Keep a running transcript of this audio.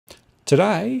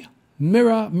Today,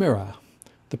 Mirror Mirror,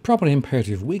 the Property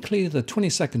Imperative Weekly, the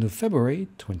 22nd of February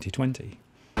 2020.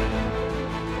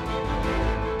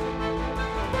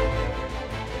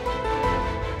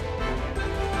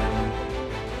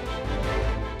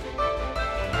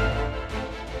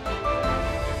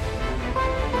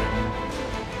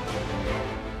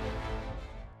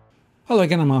 Hello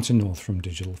again, I'm Martin North from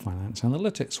Digital Finance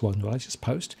Analytics, one latest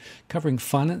post covering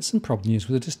finance and property news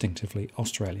with a distinctively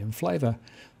Australian flavour.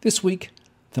 This week,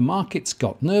 the markets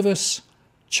got nervous,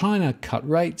 China cut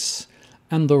rates,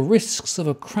 and the risks of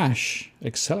a crash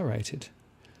accelerated.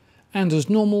 And as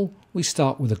normal, we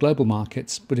start with the global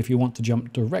markets, but if you want to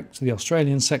jump direct to the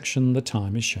Australian section, the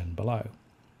time is shown below.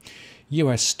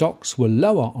 US stocks were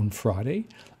lower on Friday,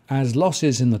 as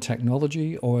losses in the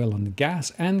technology, oil and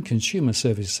gas and consumer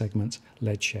services segments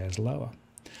led shares lower.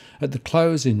 At the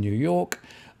close in New York,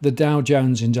 the Dow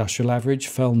Jones Industrial Average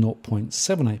fell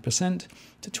 0.78%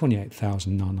 to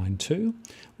 28,992,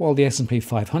 while the S&P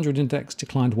 500 index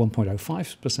declined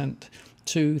 1.05%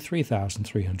 to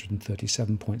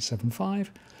 3,337.75,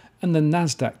 and the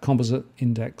Nasdaq Composite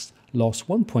Index lost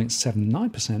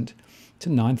 1.79% to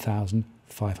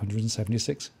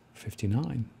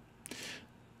 9,576.59.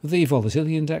 The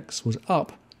Volatility Index was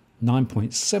up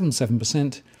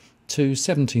 9.77% to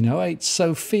 1708,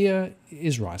 so fear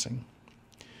is rising.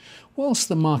 Whilst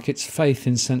the market's faith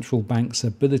in central banks'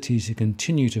 ability to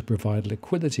continue to provide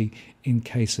liquidity in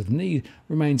case of need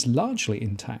remains largely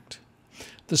intact,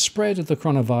 the spread of the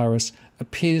coronavirus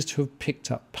appears to have picked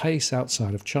up pace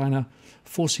outside of China,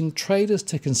 forcing traders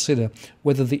to consider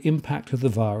whether the impact of the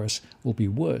virus will be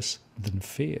worse than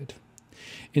feared.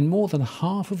 In more than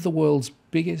half of the world's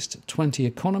biggest 20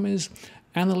 economies,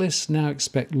 analysts now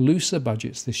expect looser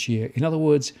budgets this year, in other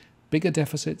words, bigger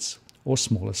deficits or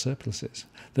smaller surpluses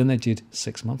than they did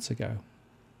 6 months ago.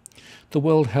 The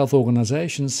World Health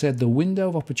Organization said the window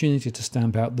of opportunity to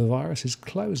stamp out the virus is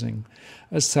closing,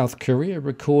 as South Korea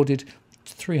recorded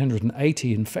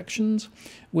 380 infections,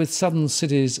 with southern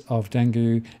cities of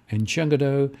Daegu and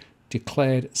Cheongdo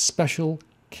declared special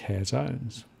care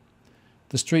zones.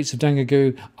 The streets of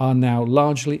Daegu are now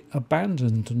largely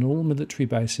abandoned and all military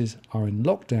bases are in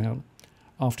lockdown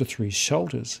after 3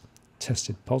 soldiers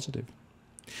tested positive.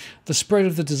 The spread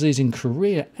of the disease in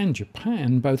Korea and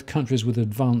Japan, both countries with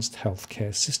advanced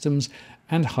healthcare systems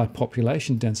and high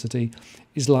population density,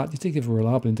 is likely to give a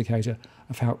reliable indicator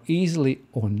of how easily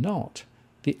or not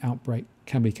the outbreak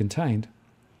can be contained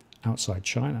outside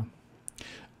China.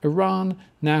 Iran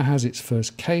now has its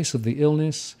first case of the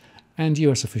illness, and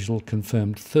US officials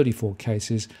confirmed 34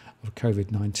 cases of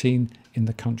COVID-19 in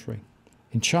the country.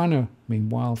 In China,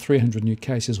 meanwhile, 300 new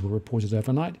cases were reported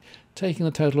overnight, taking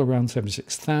the total around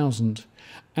 76,000,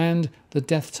 and the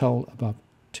death toll above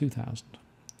 2,000.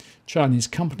 Chinese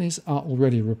companies are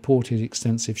already reported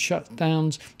extensive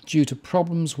shutdowns due to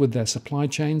problems with their supply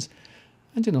chains,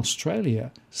 and in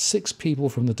Australia, 6 people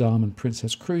from the Diamond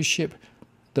Princess cruise ship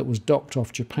that was docked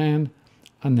off Japan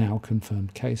are now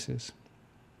confirmed cases.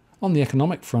 On the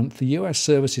economic front, the US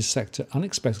services sector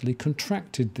unexpectedly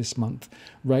contracted this month,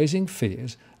 raising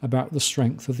fears about the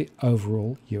strength of the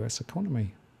overall US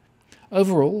economy.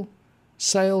 Overall,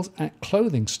 sales at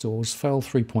clothing stores fell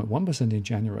 3.1% in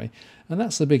January, and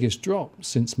that's the biggest drop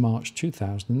since March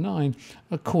 2009,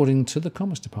 according to the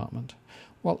Commerce Department,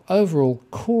 while overall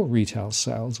core retail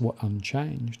sales were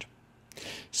unchanged.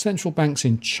 Central banks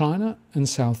in China and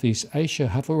Southeast Asia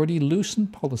have already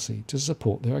loosened policy to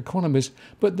support their economies,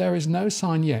 but there is no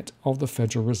sign yet of the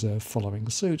Federal Reserve following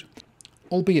suit,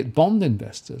 albeit bond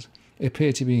investors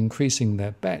appear to be increasing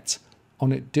their bets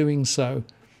on it doing so,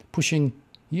 pushing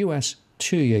US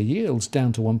 2-year yields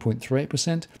down to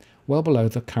 1.38%, well below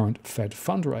the current Fed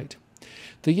fund rate.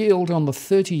 The yield on the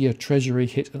 30-year Treasury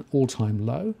hit an all-time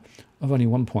low of only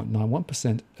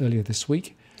 1.91% earlier this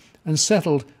week, and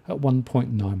settled at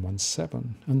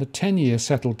 1.917, and the 10-year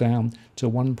settled down to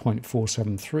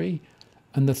 1.473,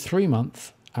 and the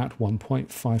 3-month at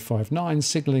 1.559,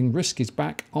 signalling risk is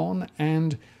back on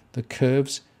and the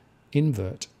curves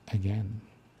invert again.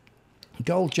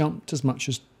 Gold jumped as much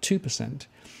as 2%,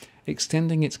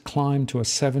 extending its climb to a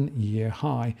 7-year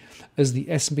high as the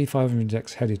S&P 500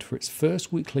 index headed for its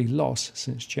first weekly loss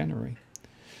since January.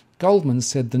 Goldman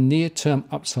said the near-term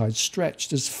upside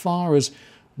stretched as far as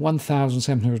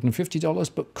 $1,750,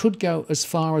 but could go as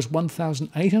far as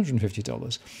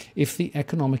 $1,850 if the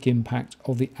economic impact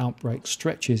of the outbreak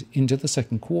stretches into the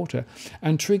second quarter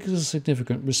and triggers a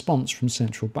significant response from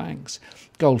central banks.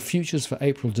 Gold futures for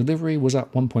April delivery was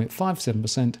up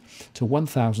 1.57% to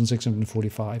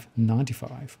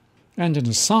 $1,645.95. And in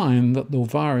a sign that the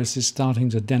virus is starting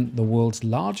to dent the world's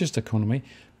largest economy,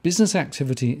 Business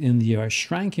activity in the US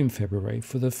shrank in February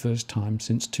for the first time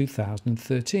since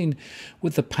 2013,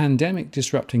 with the pandemic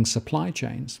disrupting supply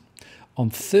chains.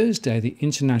 On Thursday, the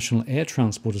International Air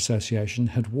Transport Association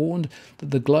had warned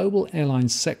that the global airline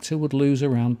sector would lose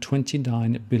around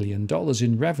 $29 billion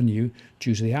in revenue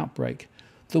due to the outbreak,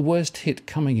 the worst hit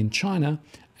coming in China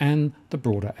and the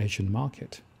broader Asian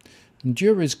market.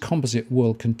 Drewry's Composite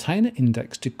World Container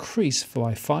Index decreased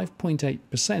by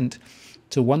 5.8%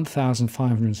 to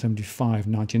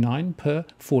 1,575.99 per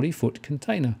 40-foot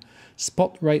container.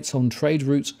 Spot rates on trade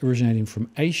routes originating from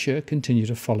Asia continue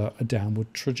to follow a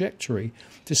downward trajectory,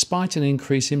 despite an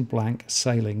increase in blank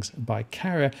sailings by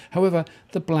carrier. However,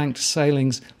 the blanked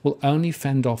sailings will only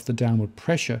fend off the downward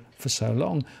pressure for so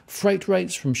long. Freight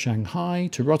rates from Shanghai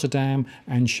to Rotterdam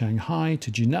and Shanghai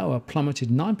to Genoa plummeted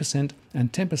 9%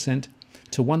 and 10%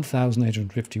 to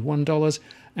 $1,851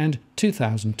 and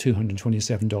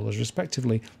 $2,227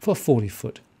 respectively for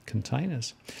 40-foot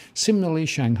containers. Similarly,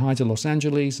 Shanghai to Los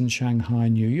Angeles and Shanghai,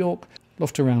 New York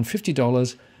lost around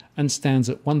 $50 and stands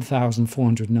at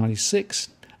 $1,496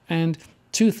 and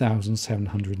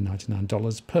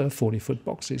 $2,799 per 40-foot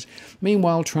boxes.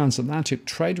 Meanwhile, transatlantic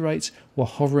trade rates were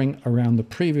hovering around the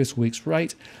previous week's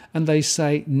rate, and they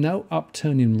say no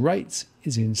upturn in rates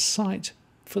is in sight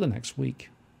for the next week.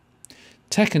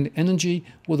 Tech and energy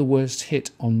were the worst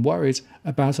hit on worries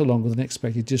about a longer than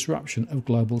expected disruption of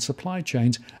global supply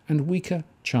chains and weaker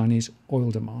Chinese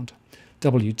oil demand.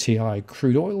 WTI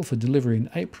crude oil for delivery in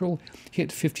April hit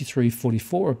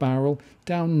 $53.44 a barrel,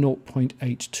 down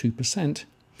 0.82%,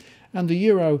 and the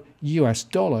euro US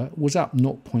dollar was up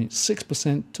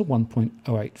 0.6% to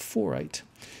 1.0848.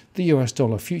 The US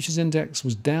dollar futures index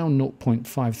was down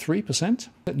 0.53%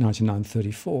 at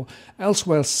 99.34.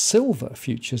 Elsewhere, silver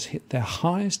futures hit their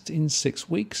highest in 6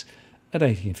 weeks at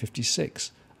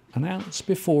 18.56 an ounce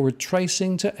before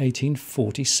retracing to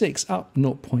 18.46, up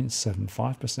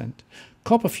 0.75%.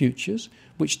 Copper futures,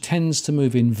 which tends to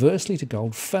move inversely to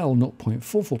gold, fell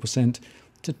 0.44%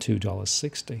 to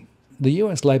 $2.60. The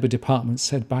US Labour Department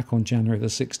said back on January the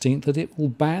 16th that it will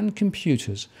ban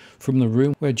computers from the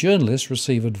room where journalists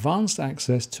receive advanced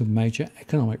access to major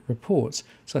economic reports,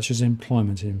 such as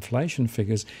employment and inflation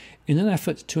figures, in an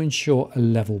effort to ensure a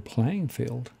level playing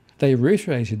field. They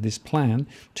reiterated this plan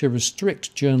to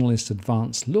restrict journalists'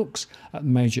 advanced looks at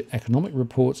major economic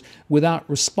reports without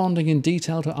responding in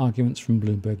detail to arguments from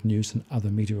Bloomberg News and other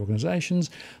media organisations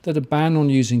that a ban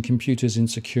on using computers in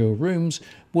secure rooms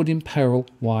would imperil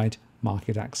wide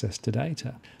market access to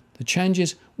data. The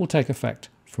changes will take effect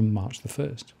from March the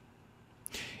 1st.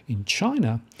 In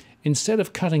China, instead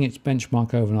of cutting its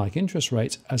benchmark overnight interest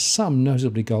rates, as some,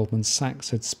 notably Goldman Sachs,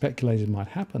 had speculated might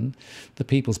happen, the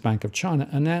People's Bank of China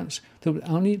announced that it would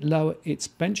only lower its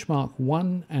benchmark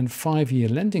 1- and 5-year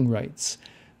lending rates,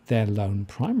 their loan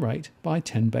prime rate, by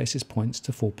 10 basis points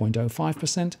to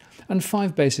 4.05% and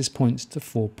 5 basis points to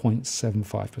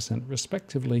 4.75%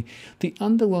 respectively. The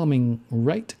underwhelming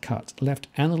rate cut left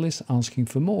analysts asking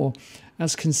for more,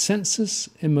 as consensus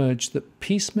emerged that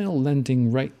piecemeal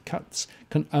lending rate cuts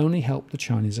can only help the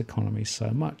Chinese economy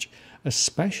so much,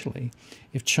 especially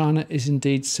if China is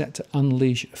indeed set to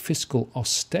unleash fiscal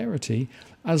austerity,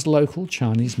 as local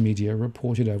Chinese media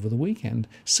reported over the weekend.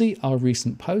 See our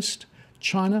recent post,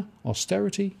 China,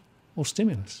 austerity or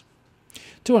stimulus.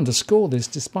 To underscore this,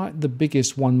 despite the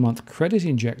biggest one-month credit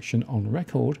injection on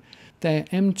record, their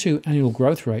M2 annual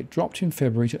growth rate dropped in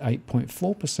February to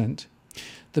 8.4%.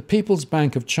 The People's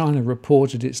Bank of China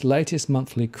reported its latest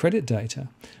monthly credit data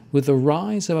with a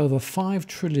rise of over 5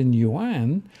 trillion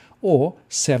yuan, or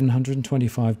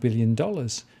 $725 billion.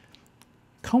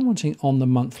 Commenting on the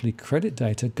monthly credit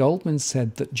data, Goldman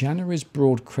said that January's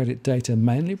broad credit data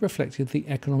mainly reflected the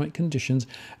economic conditions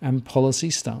and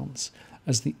policy stance,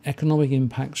 as the economic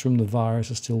impacts from the virus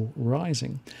are still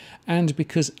rising, and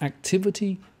because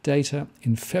activity data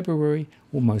in February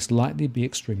will most likely be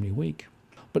extremely weak.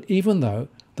 But even though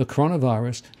the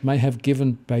coronavirus may have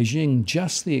given Beijing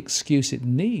just the excuse it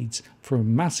needs for a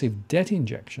massive debt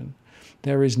injection,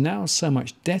 there is now so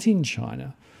much debt in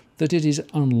China that it is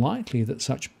unlikely that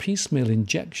such piecemeal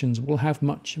injections will have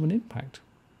much of an impact.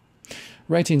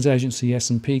 Ratings agency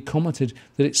S&P commented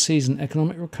that it sees an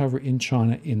economic recovery in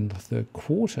China in the third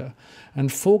quarter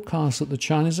and forecasts that the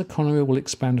Chinese economy will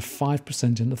expand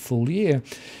 5% in the full year,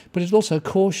 but it also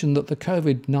cautioned that the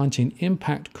COVID-19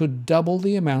 impact could double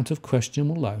the amount of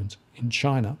questionable loans in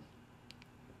China.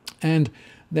 And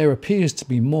there appears to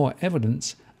be more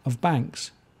evidence of banks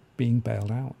being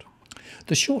bailed out.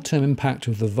 The short-term impact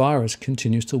of the virus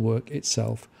continues to work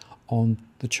itself on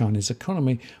the Chinese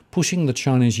economy, pushing the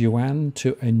Chinese yuan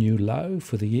to a new low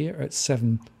for the year at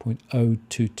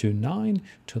 7.0229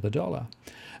 to the dollar.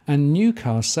 And new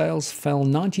car sales fell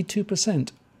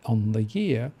 92% on the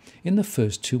year in the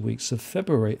first 2 weeks of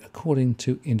February, according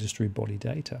to industry body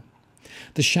data.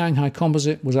 The Shanghai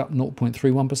Composite was up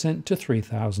 0.31% to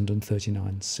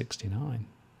 3,039.69.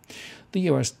 The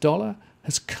US dollar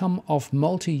has come off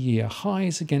multi-year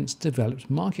highs against developed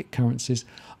market currencies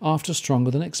after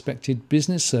stronger than expected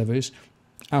business surveys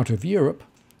out of Europe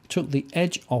took the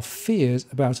edge off fears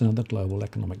about another global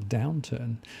economic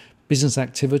downturn. Business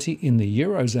activity in the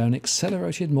Eurozone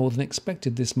accelerated more than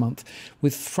expected this month,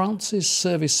 with France's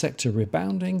service sector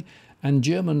rebounding and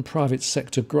German private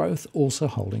sector growth also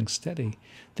holding steady.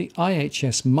 The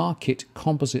IHS Market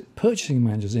Composite Purchasing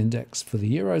Managers Index for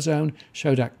the Eurozone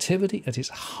showed activity at its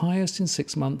highest in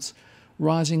 6 months,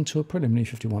 rising to a preliminary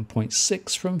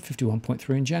 51.6 from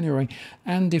 51.3 in January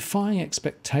and defying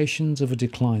expectations of a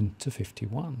decline to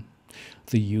 51.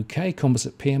 The UK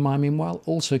Composite PMI, meanwhile,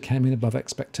 also came in above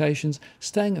expectations,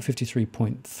 staying at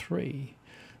 53.3.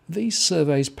 These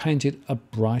surveys painted a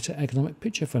brighter economic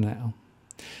picture for now.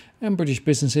 And British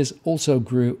businesses also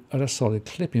grew at a solid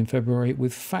clip in February,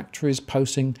 with factories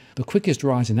posting the quickest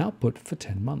rise in output for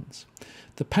 10 months.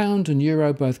 The pound and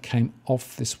euro both came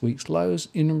off this week's lows.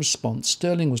 In response,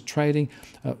 sterling was trading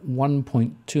at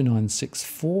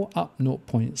 1.2964, up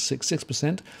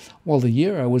 0.66%, while the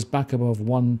euro was back above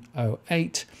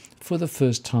 1.08 for the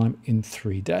first time in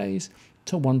 3 days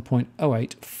to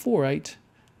 1.0848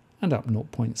 and up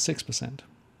 0.6%.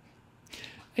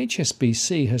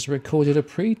 HSBC has recorded a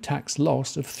pre-tax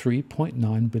loss of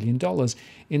 $3.9 billion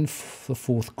in the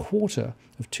fourth quarter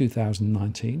of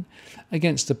 2019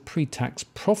 against a pre-tax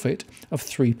profit of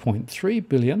 $3.3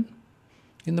 billion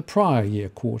in the prior year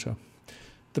quarter.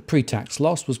 The pre-tax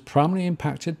loss was primarily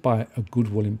impacted by a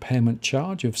goodwill impairment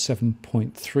charge of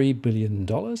 $7.3 billion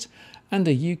and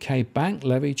a UK bank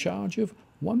levy charge of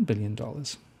 $1 billion.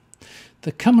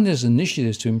 The company's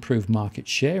initiatives to improve market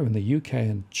share in the UK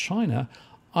and China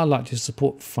are likely to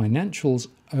support financials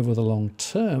over the long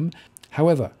term.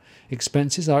 However,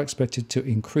 expenses are expected to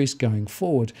increase going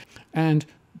forward and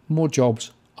more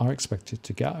jobs are expected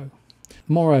to go.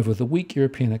 Moreover, the weak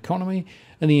European economy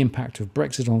and the impact of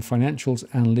Brexit on financials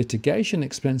and litigation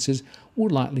expenses will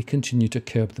likely continue to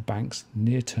curb the bank's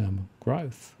near-term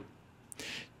growth.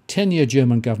 10-year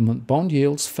German government bond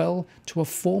yields fell to a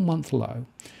 4-month low,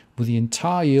 with the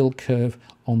entire yield curve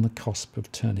on the cusp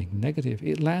of turning negative.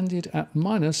 It landed at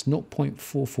minus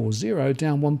 0.440,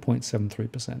 down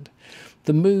 1.73%.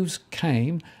 The moves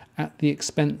came at the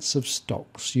expense of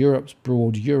stocks. Europe's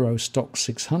broad Euro Stoxx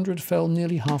 600 fell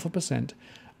nearly 0.5%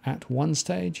 at one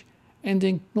stage,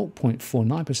 ending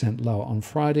 0.49% lower on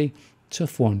Friday to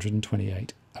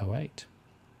 428.08.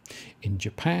 In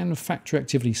Japan, factory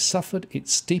activity suffered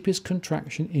its steepest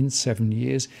contraction in 7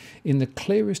 years, in the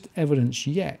clearest evidence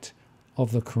yet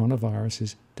of the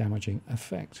coronavirus's damaging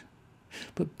effect.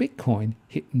 But Bitcoin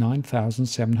hit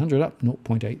 9,700, up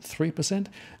 0.83%,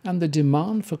 and the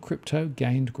demand for crypto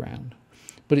gained ground.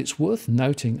 But it's worth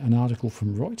noting an article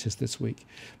from Reuters this week,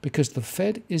 because the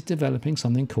Fed is developing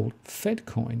something called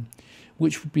Fedcoin,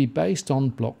 which would be based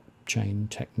on blockchain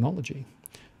technology.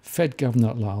 Fed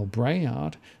Governor Lyle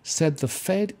Brainard said the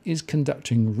Fed is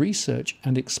conducting research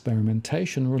and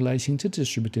experimentation relating to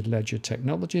distributed ledger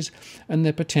technologies and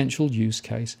their potential use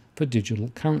case for digital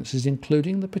currencies,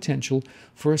 including the potential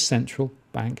for a central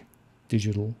bank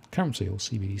digital currency, or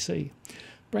CBDC.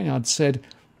 Brainard said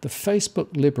the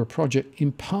Facebook Libra project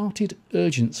imparted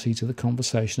urgency to the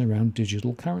conversation around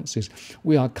digital currencies.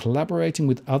 We are collaborating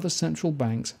with other central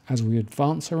banks as we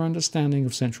advance our understanding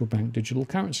of central bank digital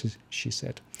currencies, she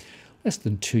said. Less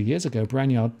than 2 years ago,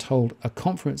 Brainard told a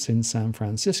conference in San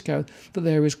Francisco that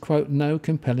there is, quote, no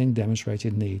compelling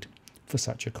demonstrated need for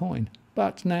such a coin.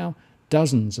 But now,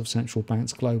 dozens of central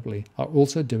banks globally are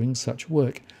also doing such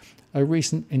work, a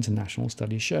recent international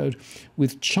study showed,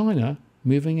 with China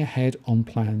moving ahead on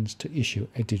plans to issue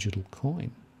a digital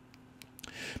coin.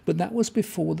 But that was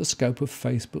before the scope of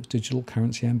Facebook's digital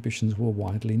currency ambitions were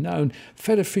widely known.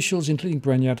 Fed officials, including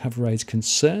Brainard, have raised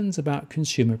concerns about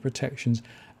consumer protections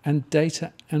and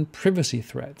data and privacy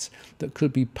threats that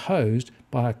could be posed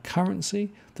by a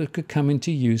currency that could come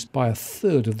into use by a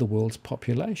third of the world's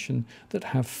population that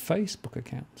have Facebook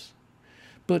accounts.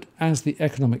 But as the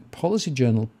Economic Policy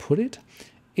Journal put it,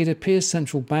 it appears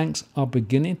central banks are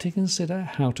beginning to consider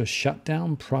how to shut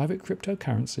down private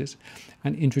cryptocurrencies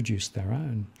and introduce their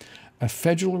own. A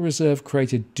Federal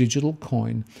Reserve-created digital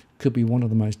coin could be one of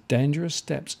the most dangerous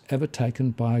steps ever taken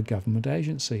by a government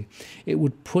agency. It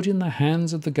would put in the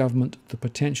hands of the government the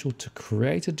potential to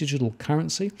create a digital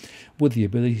currency with the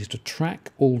ability to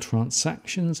track all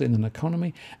transactions in an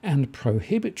economy and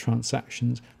prohibit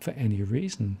transactions for any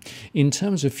reason. In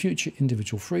terms of future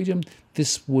individual freedom,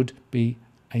 this would be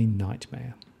a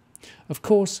nightmare. Of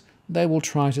course, they will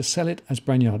try to sell it, as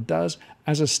Brainard does,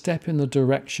 as a step in the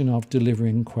direction of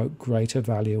delivering, quote, greater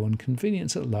value and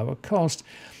convenience at lower cost.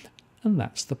 And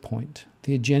that's the point.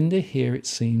 The agenda here, it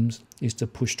seems, is to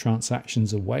push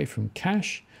transactions away from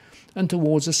cash and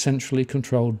towards a centrally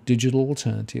controlled digital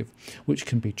alternative, which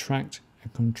can be tracked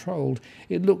and controlled.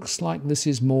 It looks like this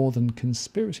is more than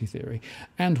conspiracy theory.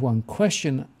 And one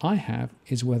question I have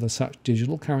is whether such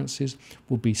digital currencies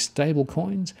will be stable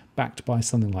coins backed by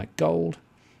something like gold,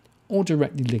 or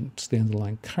directly linked to the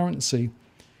underlying currency,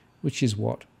 which is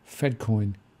what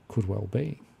Fedcoin could well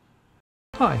be.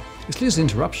 Hi, it's Liz's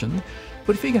interruption,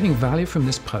 but if you're getting value from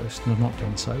this post and have not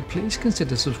done so, please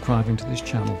consider subscribing to this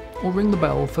channel or ring the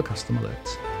bell for custom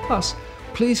alerts. Plus,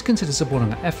 please consider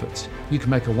supporting our efforts. You can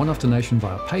make a one-off donation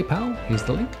via PayPal, here's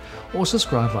the link, or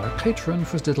subscribe via Patreon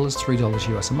for as little as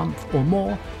 $3 US a month or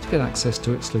more to get access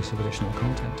to exclusive additional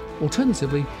content.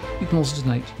 Alternatively, you can also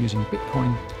donate using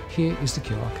Bitcoin. Here is the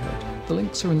QR code. The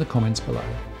links are in the comments below.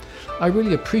 I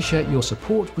really appreciate your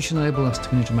support, which enables us to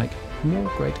continue to make more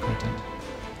great content.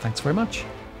 Thanks very much.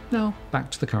 Now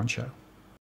back to the current show.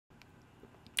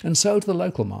 And so to the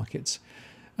local markets.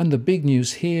 And the big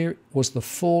news here was the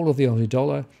fall of the Aussie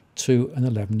dollar to an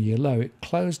 11-year low. It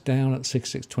closed down at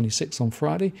 66.26 on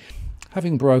Friday,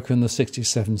 having broken the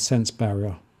 67 cents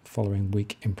barrier following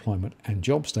weak employment and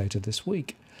jobs data this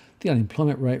week. The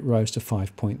unemployment rate rose to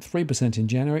 5.3% in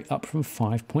January, up from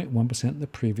 5.1% the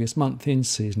previous month in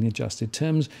seasonally adjusted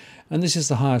terms, and this is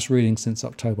the highest reading since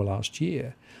October last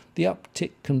year. The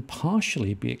uptick can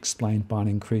partially be explained by an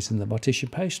increase in the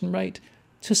participation rate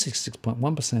to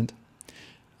 66.1%,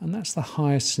 and that's the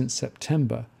highest since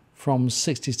September, from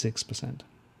 66%.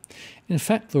 In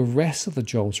fact, the rest of the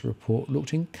jobs report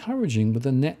looked encouraging, with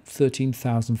a net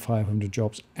 13,500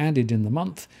 jobs added in the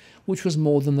month, which was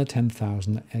more than the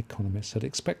 10,000 economists had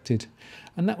expected.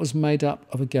 And that was made up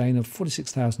of a gain of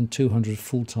 46,200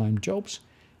 full-time jobs,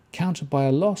 countered by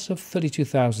a loss of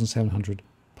 32,700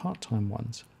 part-time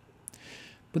ones.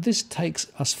 But this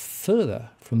takes us further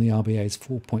from the RBA's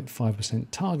 4.5%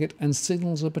 target and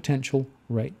signals a potential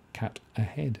rate cut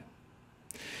ahead.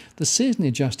 The seasonally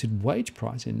adjusted wage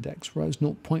price index rose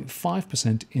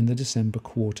 0.5% in the December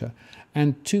quarter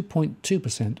and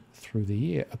 2.2% through the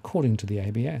year, according to the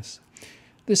ABS.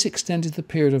 This extended the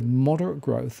period of moderate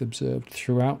growth observed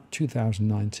throughout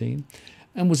 2019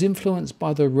 and was influenced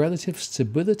by the relative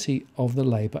stability of the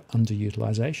labour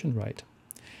underutilisation rate.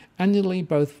 Annually,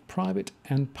 both private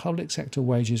and public sector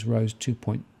wages rose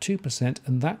 2.2%,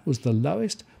 and that was the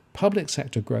lowest public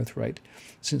sector growth rate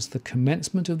since the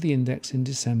commencement of the index in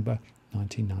December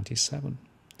 1997.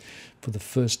 For the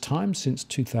first time since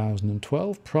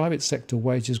 2012, private sector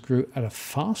wages grew at a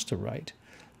faster rate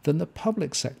than the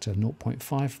public sector,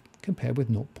 0.5% compared with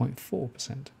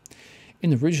 0.4%.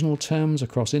 In original terms,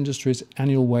 across industries,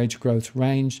 annual wage growth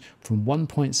ranged from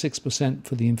 1.6%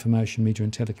 for the information, media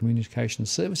and telecommunications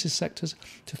services sectors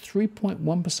to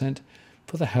 3.1%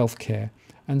 for the healthcare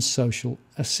and social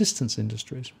assistance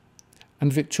industries.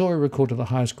 And Victoria recorded the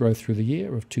highest growth through the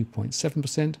year of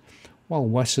 2.7%, while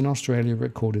Western Australia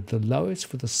recorded the lowest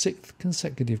for the sixth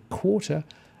consecutive quarter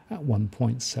at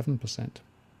 1.7%.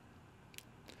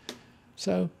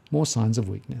 So, more signs of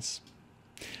weakness.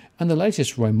 And the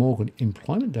latest Roy Morgan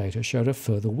employment data showed a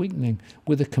further weakening,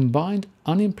 with a combined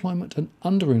unemployment and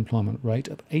underemployment rate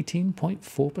of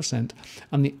 18.4%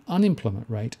 and the unemployment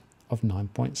rate of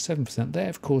 9.7%. They,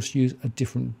 of course, use a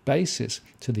different basis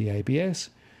to the ABS,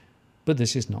 but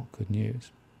this is not good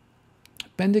news.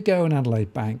 Bendigo and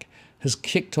Adelaide Bank has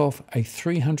kicked off a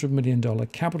 $300 million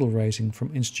capital raising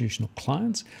from institutional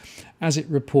clients as it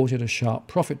reported a sharp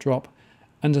profit drop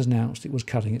and has announced it was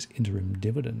cutting its interim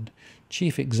dividend.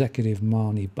 Chief Executive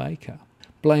Marnie Baker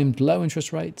blamed low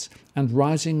interest rates and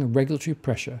rising regulatory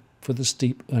pressure for the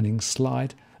steep earnings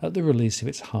slide at the release of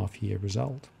its half-year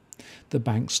result. The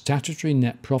bank's statutory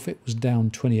net profit was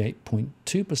down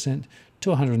 28.2% to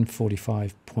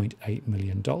 $145.8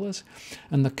 million,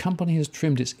 and the company has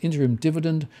trimmed its interim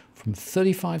dividend from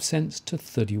 35 cents to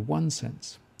 31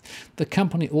 cents. The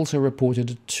company also reported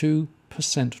a 2%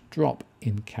 drop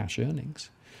in cash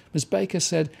earnings. Ms. Baker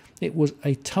said it was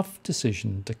a tough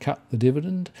decision to cut the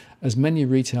dividend, as many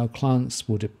retail clients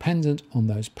were dependent on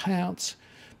those payouts,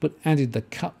 but added the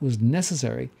cut was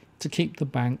necessary to keep the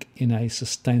bank in a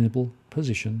sustainable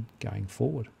position going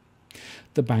forward.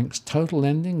 The bank's total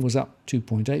lending was up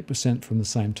 2.8% from the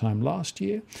same time last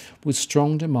year, with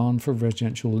strong demand for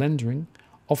residential lending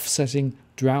offsetting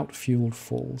drought-fuelled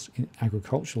falls in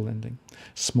agricultural lending.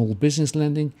 Small business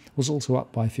lending was also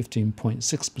up by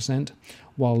 15.6%,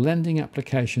 while lending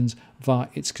applications via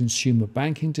its consumer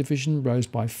banking division rose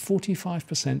by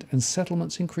 45% and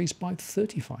settlements increased by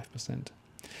 35%.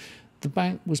 The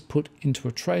bank was put into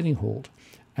a trading halt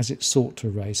as it sought to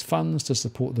raise funds to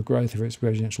support the growth of its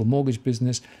residential mortgage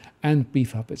business and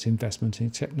beef up its investment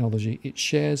in technology. Its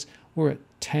shares were at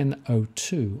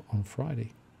 10.02 on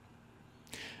Friday.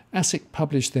 ASIC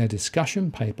published their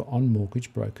discussion paper on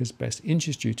mortgage brokers' best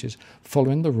interest duties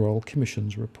following the Royal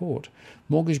Commission's report.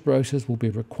 Mortgage brokers will be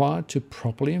required to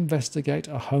properly investigate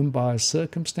a home buyer's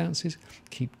circumstances,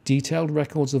 keep detailed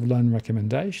records of loan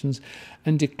recommendations,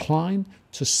 and decline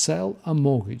to sell a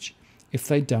mortgage if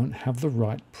they don't have the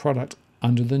right product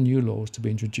under the new laws to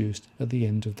be introduced at the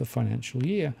end of the financial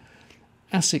year.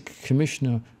 ASIC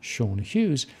Commissioner Sean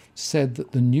Hughes said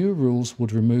that the new rules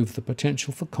would remove the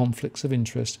potential for conflicts of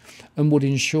interest and would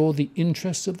ensure the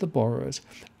interests of the borrowers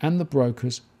and the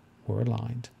brokers were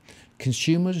aligned.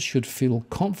 Consumers should feel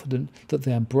confident that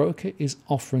their broker is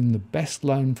offering the best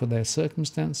loan for their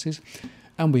circumstances,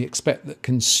 and we expect that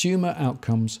consumer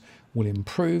outcomes will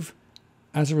improve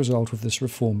as a result of this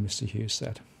reform, Mr. Hughes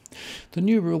said. The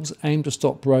new rules aim to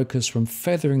stop brokers from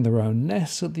feathering their own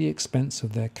nests at the expense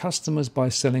of their customers by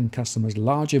selling customers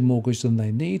larger mortgages than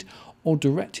they need or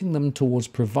directing them towards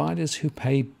providers who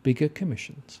pay bigger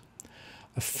commissions.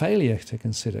 A failure to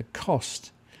consider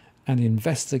cost and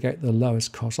investigate the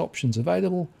lowest cost options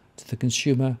available to the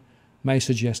consumer may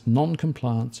suggest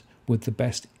non-compliance with the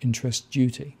best interest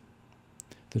duty,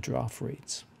 the draft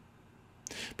reads.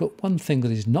 But one thing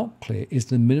that is not clear is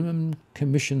the minimum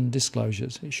commission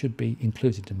disclosures. It should be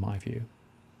included in my view.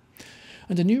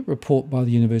 And a new report by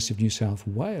the University of New South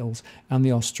Wales and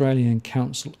the Australian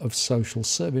Council of Social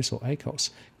Service, or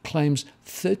ACOS, claims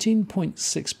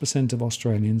 13.6% of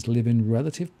Australians live in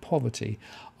relative poverty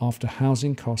after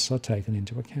housing costs are taken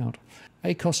into account.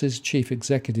 ACOS's chief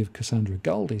executive Cassandra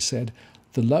Goldie said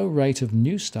the low rate of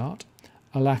New Start,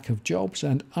 a lack of jobs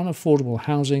and unaffordable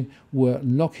housing were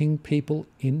locking people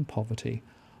in poverty.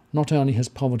 Not only has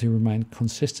poverty remained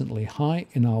consistently high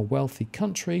in our wealthy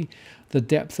country, the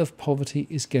depth of poverty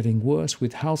is getting worse,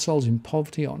 with households in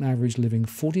poverty on average living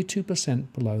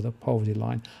 42% below the poverty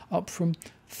line, up from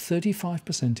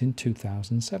 35% in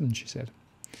 2007, she said.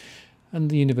 And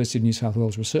the University of New South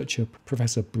Wales researcher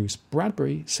Professor Bruce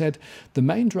Bradbury said the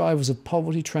main drivers of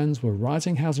poverty trends were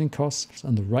rising housing costs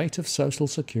and the rate of social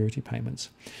security payments.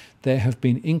 There have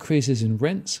been increases in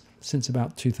rents since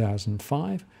about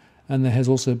 2005, and there has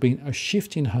also been a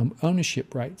shift in home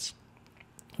ownership rates,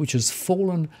 which has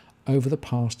fallen over the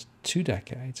past 2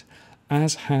 decades,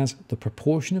 as has the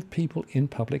proportion of people in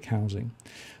public housing.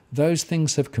 Those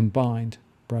things have combined,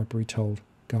 Bradbury told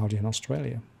Guardian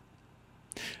Australia.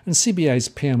 And CBA's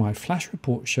PMI flash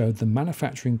report showed the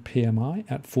manufacturing PMI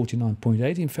at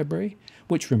 49.8 in February,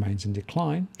 which remains in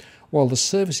decline, while the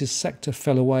services sector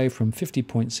fell away from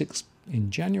 50.6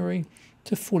 in January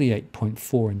to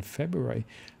 48.4 in February.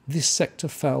 This sector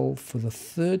fell for the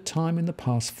third time in the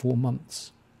past 4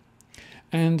 months,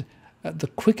 and at the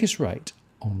quickest rate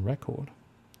on record.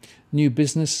 New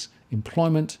business,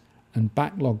 employment and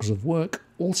backlogs of work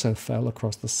also fell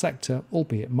across the sector,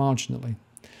 albeit marginally.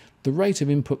 The rate of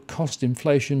input cost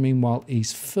inflation, meanwhile,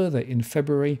 eased further in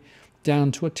February,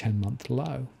 down to a 10-month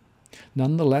low.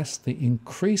 Nonetheless, the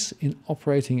increase in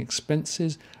operating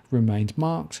expenses remained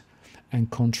marked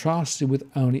and contrasted with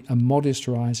only a modest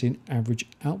rise in average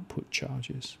output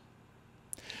charges.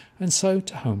 And so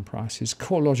to home prices.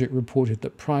 CoreLogic reported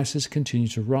that prices continue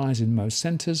to rise in most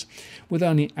centres, with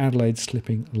only Adelaide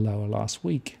slipping lower last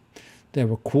week. There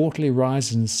were quarterly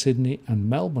rises in Sydney and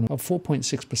Melbourne of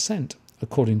 4.6%,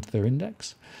 according to their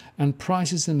index, and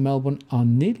prices in Melbourne are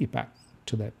nearly back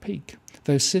to their peak,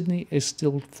 though Sydney is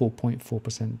still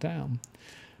 4.4% down.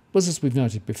 But as we've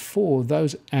noted before,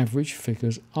 those average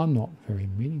figures are not very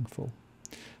meaningful.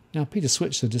 Now, Peter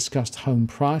Switzer discussed home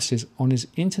prices on his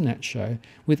internet show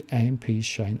with AMP's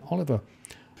Shane Oliver.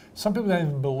 Some people don't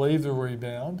even believe the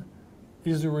rebound.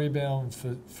 Is the rebound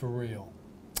for real?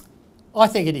 I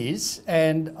think it is,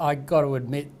 and I got to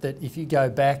admit that if you go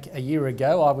back a year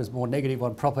ago, I was more negative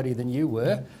on property than you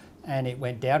were, and it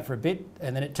went down for a bit,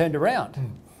 and then it turned around.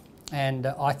 And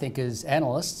I think as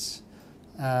analysts,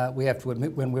 we have to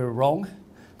admit when we were wrong.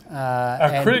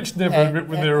 Our critics never admit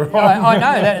when they're wrong. I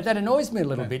know, that annoys me a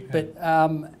little bit, but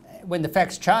when the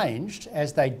facts changed,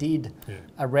 as they did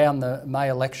around the May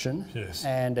election,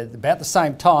 and at about the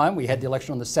same time, we had the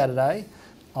election on the Saturday.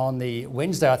 On the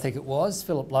Wednesday, I think it was,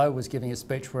 Philip Lowe was giving a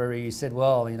speech where he said,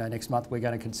 well, you know, next month we're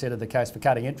going to consider the case for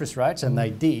cutting interest rates, and they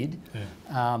did.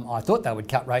 I thought they would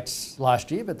cut rates last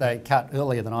year, but they cut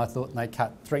earlier than I thought, and they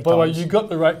cut 3 times. By the way, you got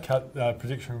the rate cut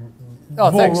prediction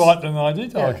more right than I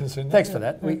did. I can see that. Thanks for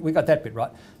that. We got that bit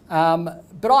right.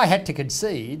 But I had to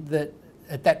concede that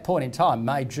at that point in time,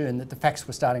 May, June, that the facts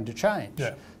were starting to change.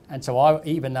 And so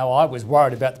even though I was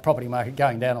worried about the property market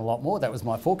going down a lot more, that was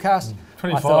my forecast.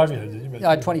 25, did you?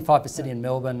 Yeah, 25 for Sydney and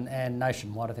Melbourne, and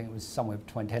nationwide, I think it was somewhere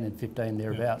between 10 and 15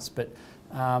 thereabouts. But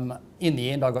in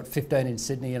the end, I got 15 in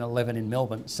Sydney and 11 in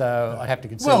Melbourne. So I'd have to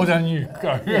concede. Well done, you.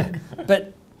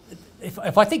 But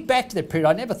if I think back to that period,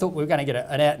 I never thought we were going to get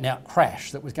an out-and-out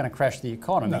crash that was going to crash the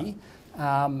economy.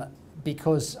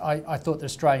 Because I thought that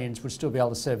Australians would still be able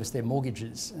to service their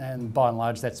mortgages, and by and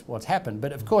large that's what's happened.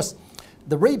 But of course,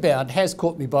 the rebound has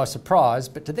caught me by surprise,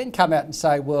 but to then come out and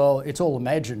say, well, it's all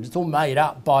imagined, it's all made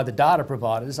up by the data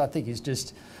providers, I think is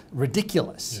just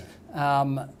ridiculous.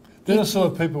 They're the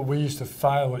sort of people we used to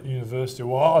fail at university.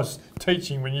 Well, I was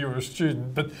teaching when you were a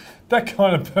student, but that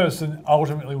kind of person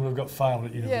ultimately would have got failed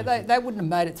at university. Yeah, they wouldn't have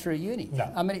made it through uni. No.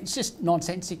 I mean, it's just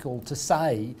nonsensical to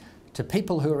say to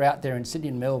people who are out there in Sydney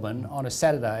and Melbourne on a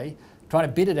Saturday trying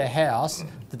to bid at a house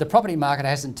that the property market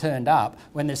hasn't turned up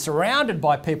when they're surrounded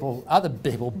by other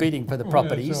people bidding for the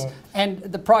properties, and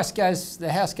the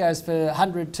house goes for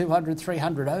 100, 200,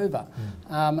 300 over.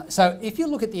 So if you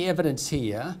look at the evidence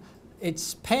here,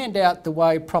 it's panned out the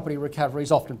way property recoveries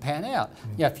often pan out.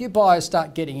 You know, if you buyers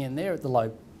start getting in there at the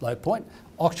low point,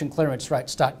 auction clearance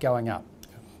rates start going up.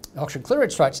 Auction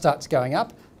clearance rate starts going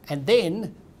up, and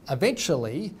then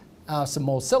eventually some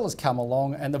more sellers come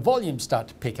along and the volumes start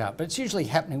to pick up. But it's usually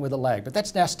happening with a lag. But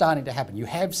that's now starting to happen. You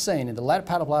have seen in the latter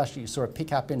part of last year, you saw a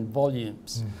pick up in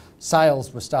volumes.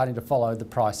 Sales were starting to follow the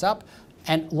price up.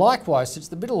 And likewise, since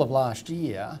the middle of last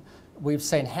year, we've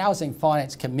seen housing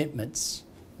finance commitments,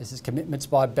 this is commitments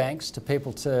by banks to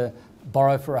people to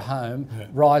borrow for a home,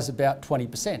 rise about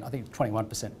 20%. I think it's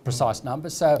 21% precise number.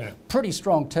 So pretty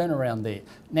strong turnaround there.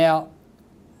 Now,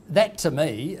 that to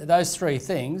me, those three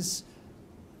things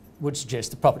would suggest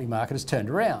the property market has turned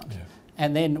around.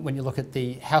 And then when you look at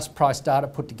the house price data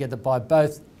put together by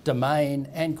both Domain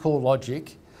and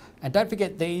CoreLogic, and don't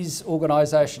forget these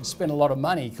organisations spend a lot of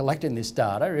money collecting this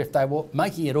data. If they were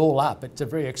making it all up, it's a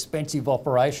very expensive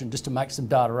operation just to make some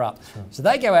data up. So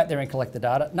they go out there and collect the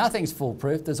data. Nothing's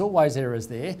foolproof, there's always errors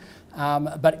there,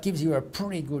 but it gives you a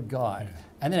pretty good guide.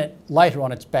 And then later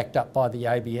on it's backed up by the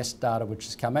ABS data which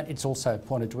has come out. It's also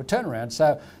pointed to a turnaround.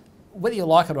 So whether you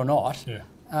like it or not,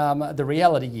 the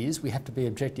reality is, we have to be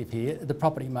objective here, the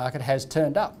property market has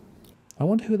turned up. I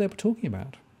wonder who they were talking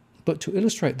about. But to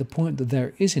illustrate the point that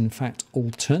there is in fact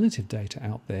alternative data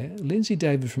out there, Lindsay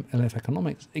David from LF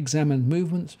Economics examined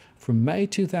movements from May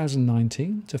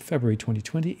 2019 to February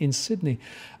 2020 in Sydney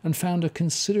and found a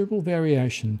considerable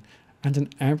variation and an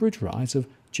average rise of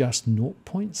just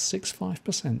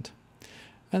 0.65%.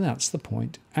 And that's the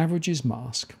point. Averages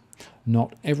mask.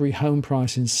 Not every home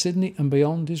price in Sydney and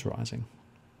beyond is rising.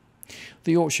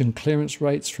 The auction clearance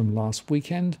rates from last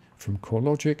weekend from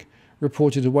CoreLogic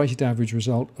reported a weighted average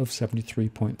result of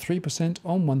 73.3%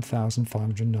 on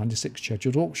 1,596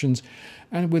 scheduled auctions,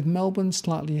 and with Melbourne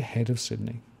slightly ahead of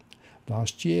Sydney.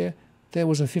 Last year, there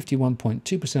was a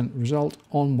 51.2% result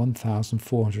on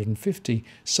 1,450,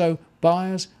 so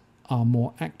buyers are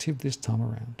more active this time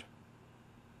around.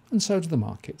 And so do the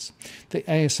markets. The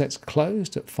ASX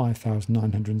closed at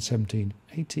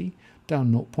 5,917.80,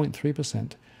 down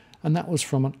 0.3%, and that was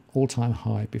from an all-time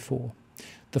high before.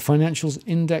 The financials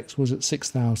index was at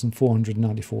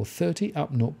 6,494.30,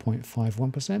 up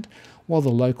 0.51%, while the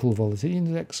local volatility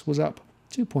index was up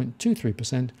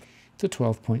 2.23% to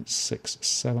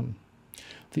 12.67.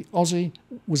 The Aussie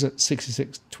was at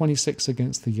 66.26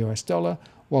 against the US dollar,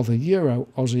 while the Euro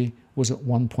Aussie was at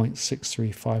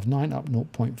 1.6359, up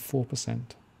 0.4%.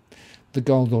 The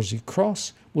Gold Aussie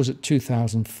Cross was at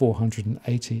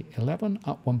 2,480.11,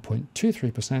 up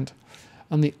 1.23%,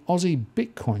 and the Aussie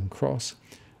Bitcoin Cross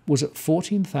was at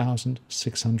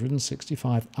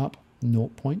 14,665, up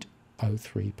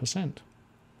 0.03%.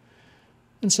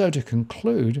 And so to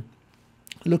conclude,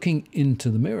 looking into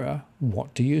the mirror,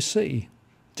 what do you see?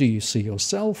 Do you see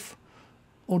yourself,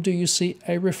 or do you see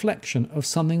a reflection of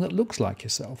something that looks like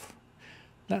yourself?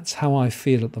 That's how I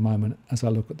feel at the moment as I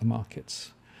look at the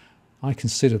markets. I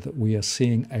consider that we are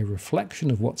seeing a reflection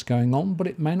of what's going on, but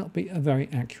it may not be a very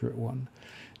accurate one,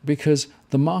 because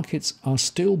the markets are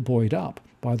still buoyed up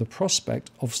by the prospect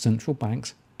of central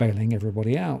banks bailing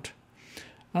everybody out.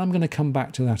 And I'm going to come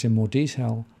back to that in more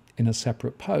detail in a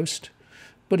separate post.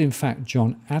 But in fact,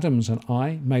 John Adams and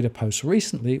I made a post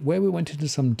recently where we went into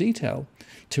some detail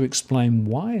to explain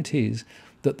why it is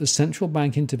that the central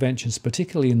bank interventions,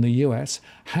 particularly in the US,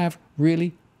 have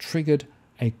really triggered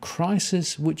a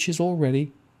crisis which is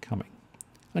already coming.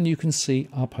 And you can see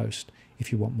our post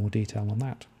if you want more detail on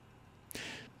that.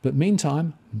 But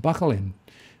meantime, buckle in,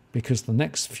 because the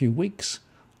next few weeks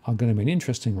are going to be an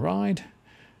interesting ride,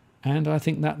 and I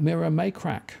think that mirror may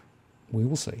crack. We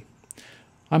will see.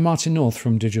 I'm Martin North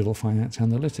from Digital Finance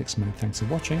Analytics. Many thanks for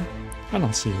watching, and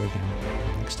I'll see you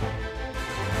again next time.